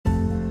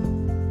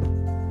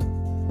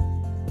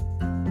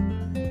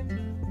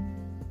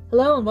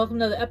Hello and welcome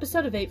to another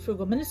episode of 8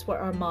 Frugal Minutes, where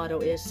our motto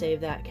is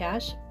Save That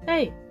Cash.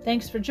 Hey,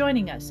 thanks for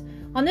joining us.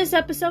 On this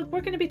episode,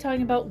 we're going to be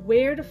talking about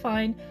where to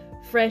find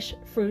fresh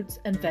fruits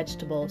and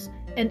vegetables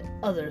and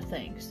other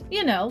things.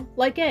 You know,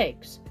 like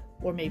eggs.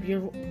 Or maybe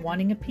you're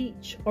wanting a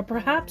peach. Or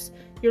perhaps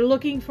you're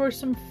looking for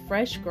some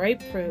fresh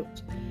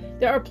grapefruit.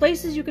 There are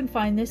places you can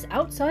find this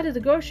outside of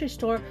the grocery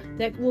store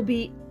that will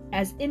be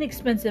as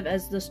inexpensive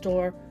as the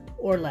store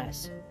or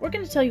less. We're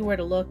going to tell you where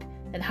to look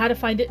and how to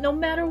find it no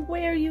matter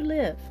where you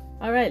live.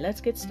 All right, let's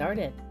get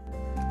started.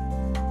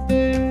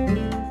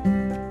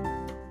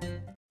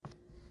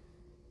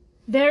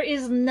 There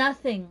is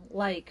nothing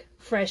like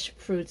fresh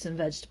fruits and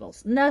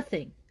vegetables.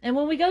 Nothing. And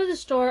when we go to the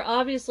store,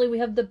 obviously we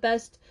have the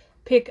best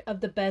pick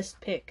of the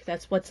best pick.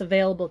 That's what's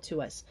available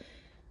to us.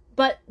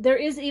 But there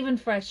is even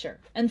fresher.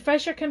 And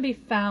fresher can be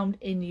found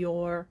in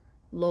your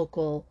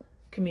local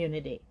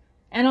community.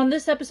 And on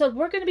this episode,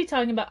 we're going to be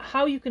talking about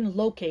how you can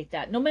locate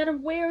that. No matter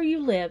where you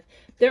live,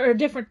 there are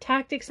different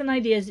tactics and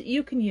ideas that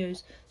you can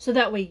use so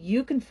that way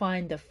you can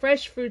find the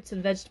fresh fruits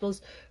and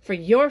vegetables for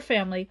your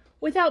family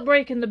without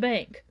breaking the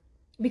bank.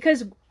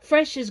 Because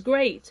fresh is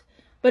great,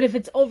 but if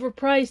it's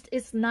overpriced,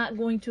 it's not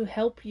going to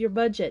help your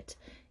budget.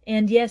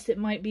 And yes, it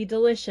might be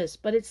delicious,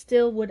 but it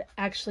still would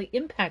actually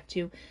impact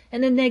you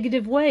in a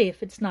negative way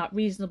if it's not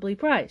reasonably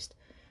priced.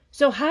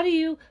 So how do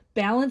you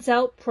balance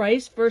out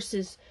price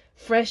versus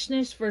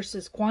freshness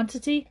versus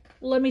quantity?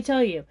 Well, let me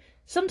tell you,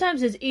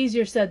 sometimes it's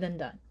easier said than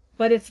done,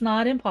 but it's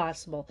not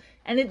impossible.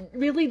 And it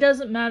really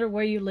doesn't matter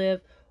where you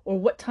live or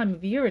what time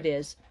of year it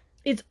is.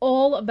 It's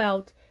all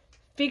about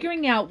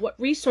figuring out what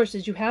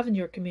resources you have in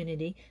your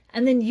community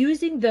and then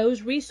using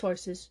those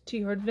resources to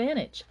your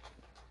advantage.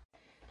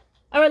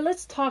 All right,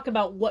 let's talk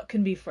about what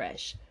can be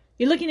fresh.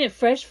 You're looking at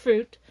fresh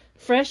fruit,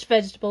 fresh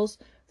vegetables,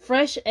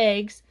 fresh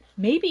eggs,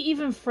 maybe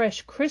even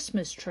fresh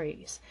Christmas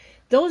trees.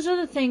 Those are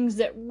the things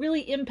that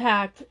really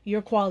impact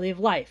your quality of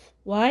life.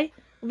 Why?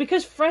 Well,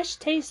 because fresh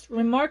tastes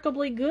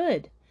remarkably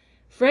good.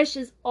 Fresh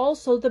is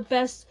also the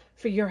best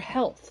for your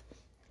health.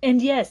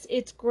 And yes,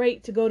 it's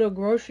great to go to a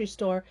grocery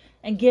store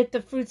and get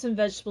the fruits and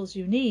vegetables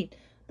you need.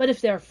 But if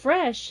they're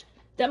fresh,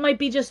 that might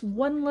be just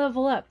one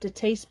level up to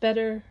taste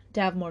better,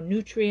 to have more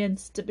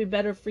nutrients, to be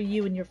better for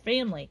you and your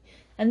family.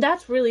 And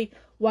that's really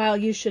why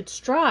you should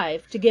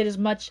strive to get as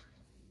much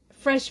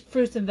fresh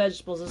fruits and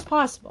vegetables as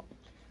possible.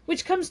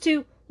 Which comes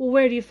to, well,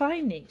 where do you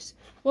find these?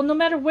 Well, no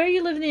matter where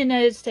you live in the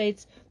United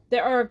States,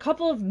 there are a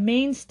couple of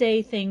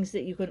mainstay things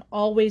that you can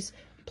always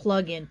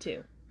plug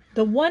into.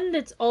 The one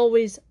that's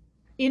always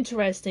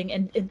interesting,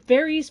 and it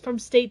varies from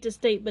state to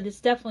state, but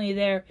it's definitely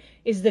there,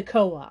 is the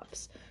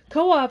co-ops.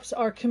 Co-ops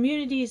are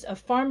communities of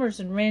farmers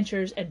and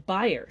ranchers and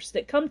buyers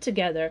that come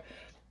together,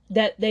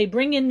 that they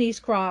bring in these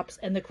crops,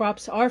 and the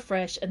crops are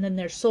fresh, and then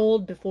they're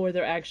sold before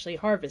they're actually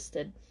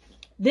harvested.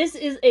 This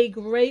is a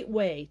great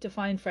way to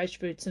find fresh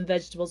fruits and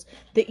vegetables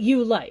that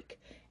you like,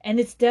 and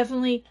it's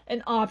definitely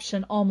an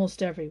option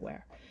almost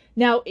everywhere.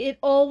 Now, it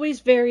always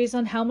varies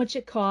on how much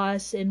it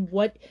costs and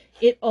what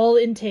it all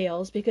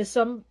entails, because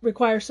some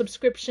require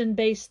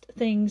subscription-based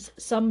things,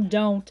 some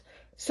don't.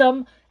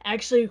 Some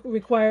actually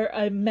require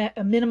a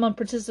minimum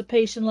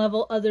participation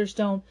level, others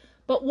don't.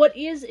 But what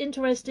is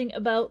interesting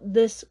about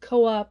this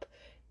co-op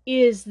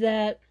is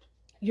that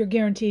you're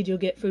guaranteed you'll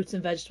get fruits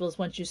and vegetables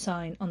once you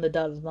sign on the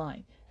dotted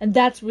line. And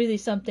that's really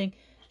something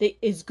that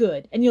is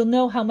good. And you'll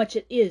know how much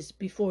it is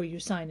before you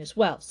sign as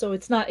well. So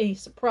it's not any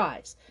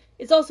surprise.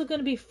 It's also going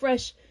to be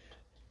fresh,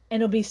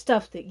 and it'll be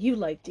stuff that you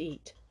like to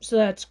eat. So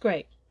that's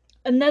great.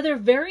 Another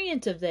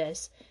variant of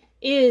this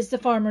is the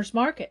farmers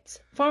markets.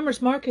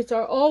 Farmers markets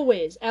are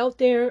always out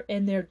there,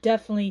 and they're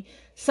definitely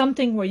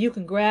something where you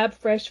can grab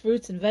fresh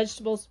fruits and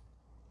vegetables.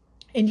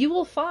 And you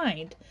will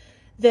find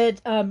that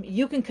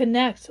you can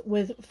connect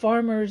with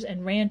farmers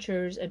and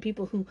ranchers and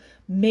people who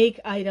make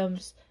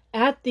items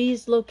at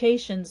these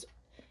locations.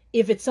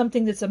 If it's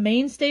something that's a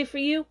mainstay for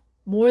you,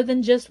 more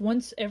than just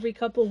once every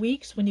couple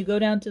weeks when you go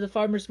down to the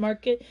farmer's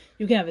market,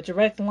 you can have a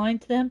direct line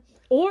to them,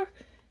 or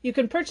you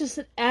can purchase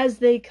it as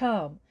they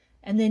come,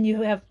 and then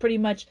you have pretty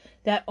much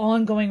that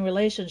ongoing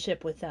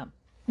relationship with them.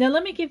 Now,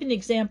 let me give you an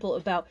example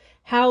about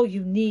how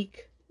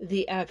unique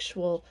the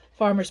actual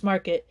farmer's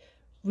market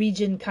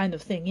region kind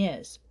of thing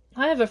is.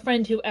 I have a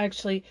friend who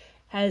actually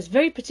is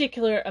very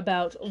particular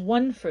about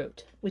one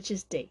fruit, which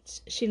is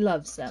dates. She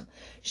loves them.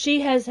 She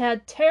has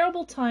had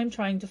terrible time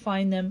trying to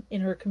find them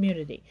in her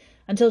community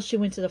until she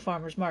went to the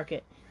farmer's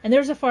market. And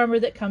there's a farmer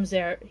that comes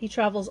there. He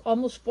travels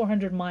almost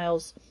 400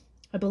 miles.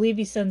 I believe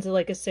he sends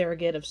like a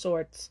surrogate of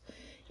sorts.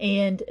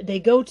 And they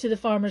go to the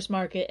farmer's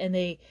market, and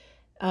they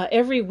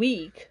every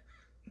week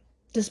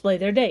display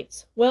their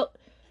dates. Well,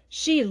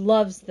 she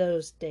loves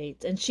those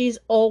dates, and she's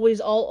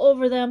always all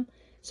over them.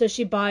 So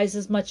she buys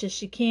as much as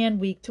she can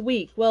week to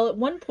week. Well, at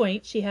one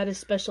point, she had a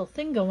special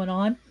thing going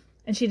on,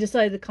 and she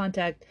decided to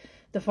contact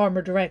the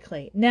farmer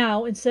directly.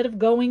 Now, instead of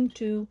going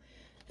to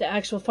the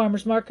actual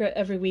farmer's market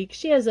every week,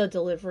 she has a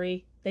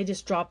delivery. They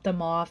just drop them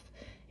off.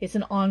 It's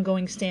an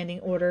ongoing standing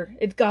order.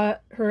 It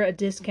got her a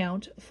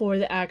discount for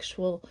the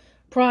actual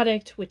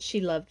product, which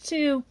she loved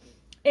too.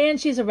 And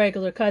she's a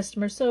regular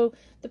customer, so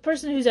the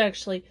person who's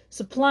actually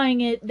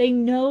supplying it, they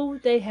know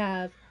they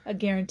have a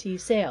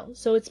guaranteed sale.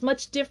 So it's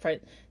much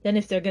different than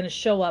if they're going to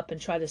show up and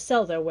try to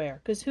sell their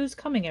ware, because who's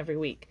coming every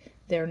week?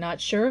 They're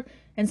not sure,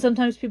 and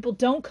sometimes people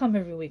don't come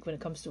every week when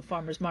it comes to a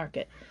farmer's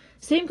market.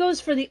 Same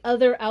goes for the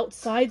other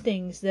outside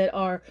things that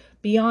are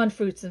beyond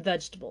fruits and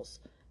vegetables.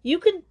 You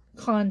can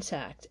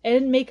contact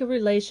and make a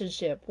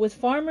relationship with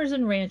farmers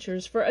and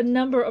ranchers for a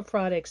number of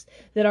products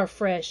that are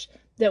fresh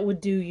that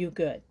would do you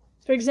good.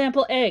 For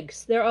example,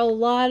 eggs. There are a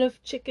lot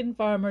of chicken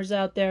farmers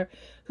out there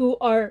who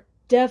are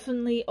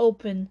definitely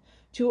open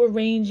to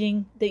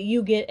arranging that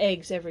you get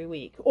eggs every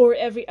week or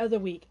every other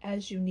week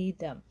as you need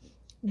them.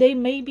 They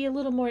may be a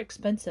little more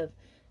expensive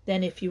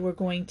than if you were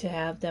going to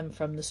have them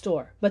from the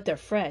store, but they're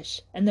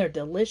fresh and they're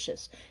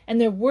delicious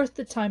and they're worth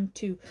the time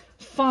to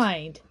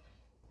find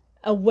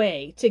a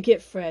way to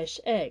get fresh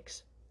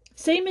eggs.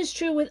 Same is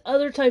true with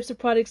other types of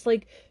products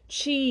like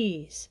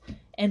cheese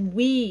and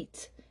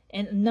wheat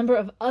and a number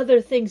of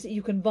other things that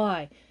you can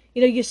buy.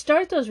 You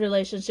start those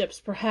relationships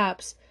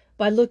perhaps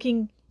by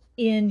looking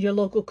in your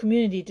local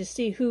community to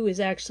see who is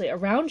actually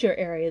around your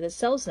area that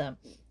sells them.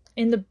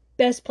 And the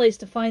best place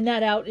to find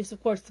that out is,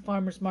 of course, the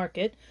farmer's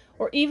market,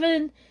 or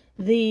even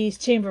the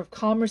Chamber of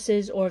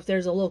Commerce's, or if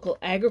there's a local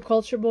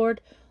agriculture board.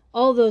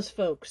 All those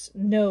folks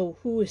know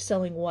who is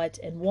selling what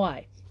and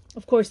why.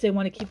 Of course, they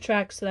want to keep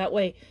track so that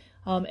way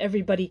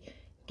everybody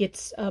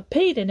gets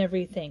paid and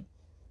everything.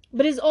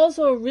 But it's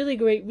also a really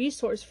great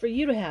resource for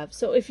you to have.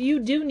 So if you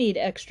do need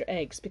extra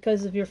eggs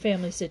because of your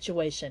family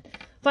situation,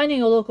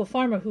 finding a local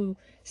farmer who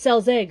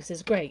sells eggs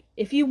is great.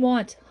 If you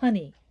want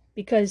honey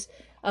because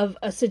of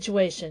a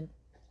situation,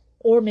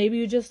 or maybe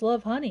you just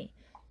love honey,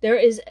 there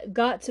is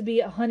got to be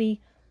a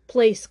honey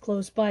place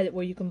close by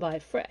where you can buy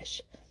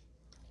fresh.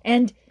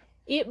 And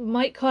it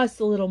might cost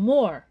a little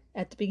more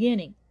at the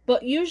beginning,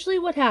 but usually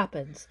what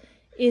happens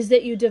is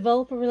that you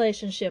develop a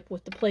relationship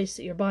with the place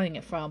that you're buying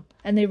it from,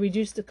 and they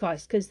reduce the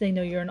cost because they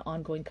know you're an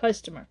ongoing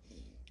customer.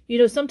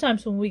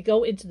 Sometimes when we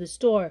go into the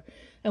store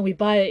and we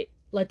buy,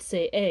 let's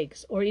say,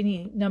 eggs or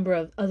any number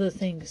of other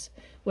things,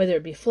 whether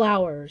it be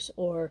flowers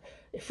or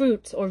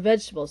fruits or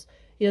vegetables,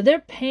 they're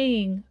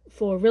paying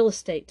for real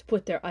estate to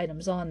put their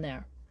items on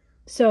there.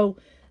 So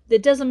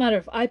it doesn't matter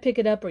if I pick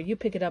it up or you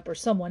pick it up or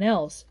someone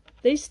else,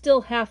 they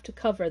still have to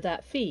cover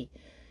that fee.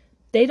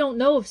 They don't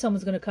know if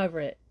someone's going to cover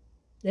it.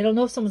 They don't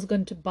know if someone's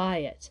going to buy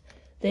it.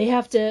 They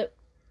have to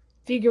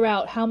figure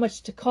out how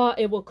much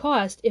it will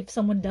cost if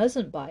someone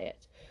doesn't buy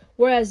it.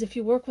 Whereas if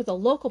you work with a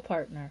local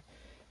partner,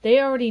 they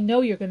already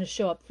know you're going to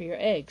show up for your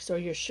eggs or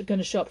you're going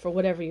to show up for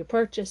whatever you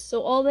purchase.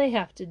 So all they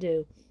have to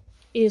do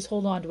is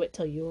hold on to it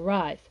till you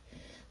arrive.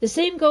 The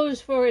same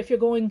goes for if you're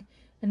going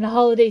in the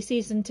holiday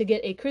season to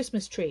get a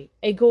Christmas tree,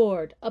 a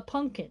gourd, a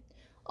pumpkin.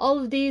 All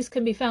of these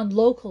can be found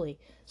locally.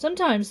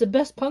 Sometimes the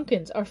best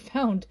pumpkins are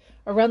found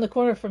around the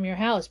corner from your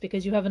house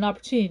because you have an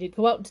opportunity to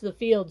go out into the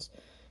fields,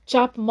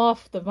 chop them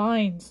off the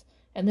vines,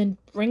 and then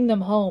bring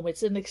them home.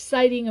 It's an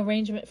exciting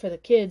arrangement for the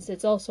kids.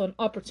 It's also an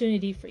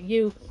opportunity for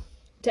you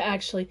to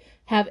actually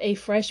have a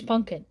fresh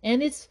pumpkin.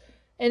 And it's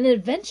an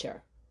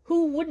adventure.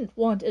 Who wouldn't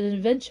want an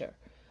adventure?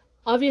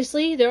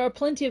 Obviously, there are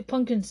plenty of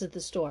pumpkins at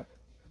the store.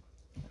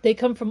 They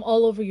come from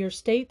all over your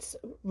states,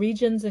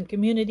 regions, and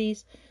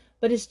communities,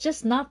 but it's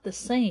just not the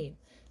same.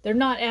 They're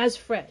not as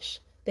fresh.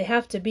 They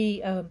have to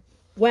be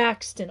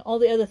waxed and all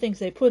the other things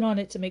they put on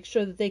it to make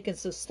sure that they can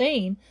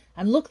sustain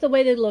and look the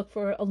way they look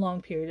for a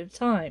long period of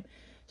time.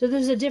 So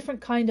there's a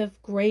different kind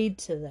of grade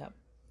to them.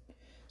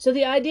 So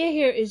the idea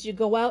here is you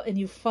go out and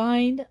you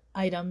find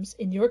items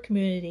in your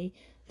community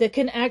that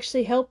can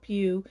actually help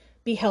you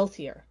be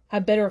healthier,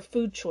 have better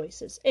food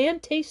choices,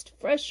 and taste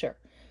fresher.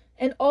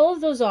 And all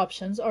of those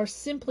options are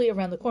simply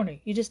around the corner.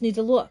 You just need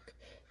to look.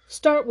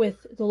 Start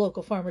with the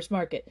local farmers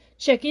market.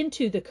 Check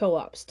into the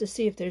co-ops to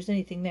see if there's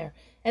anything there.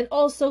 And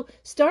also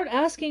start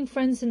asking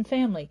friends and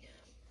family.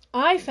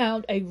 I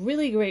found a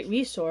really great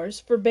resource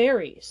for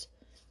berries,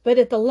 but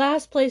at the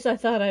last place I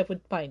thought I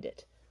would find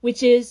it,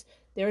 which is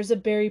there's a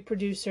berry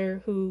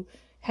producer who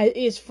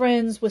is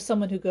friends with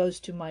someone who goes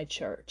to my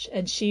church,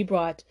 and she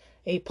brought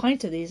a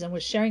pint of these and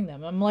was sharing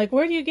them. I'm like,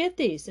 where do you get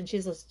these? And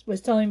she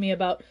was telling me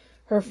about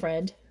her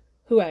friend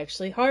who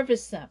actually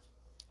harvests them.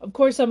 Of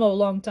course, I'm a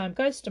long-time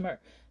customer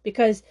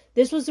because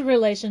this was a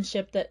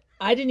relationship that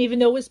I didn't even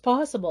know was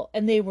possible,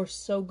 and they were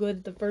so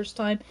good the first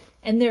time,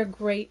 and they're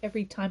great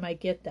every time I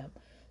get them.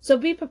 So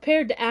be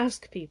prepared to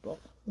ask people,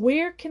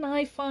 where can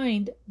I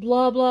find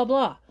blah, blah,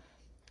 blah?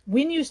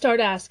 When you start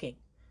asking,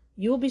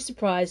 you will be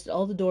surprised at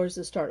all the doors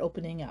that start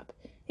opening up.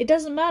 It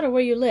doesn't matter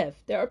where you live.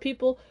 There are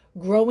people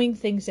growing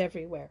things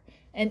everywhere.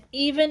 And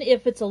even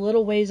if it's a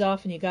little ways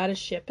off and you got to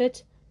ship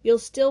it, you'll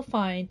still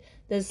find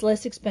that it's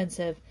less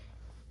expensive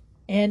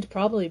and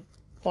probably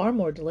far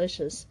more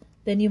delicious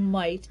than you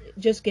might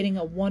just getting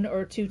a 1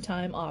 or 2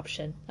 time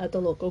option at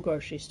the local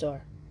grocery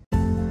store.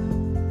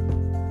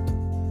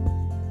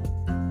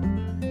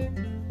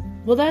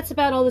 Well, that's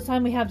about all the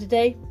time we have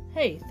today.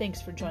 Hey,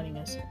 thanks for joining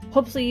us.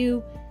 Hopefully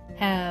you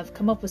have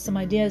come up with some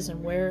ideas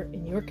on where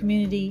in your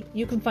community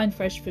you can find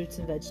fresh fruits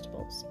and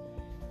vegetables.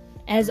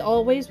 As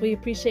always, we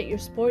appreciate your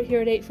support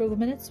here at 8 Frugal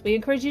Minutes. We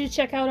encourage you to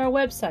check out our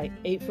website,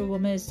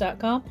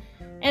 8frugalminutes.com.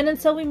 And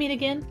until we meet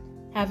again,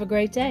 have a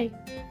great day.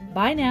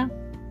 Bye now.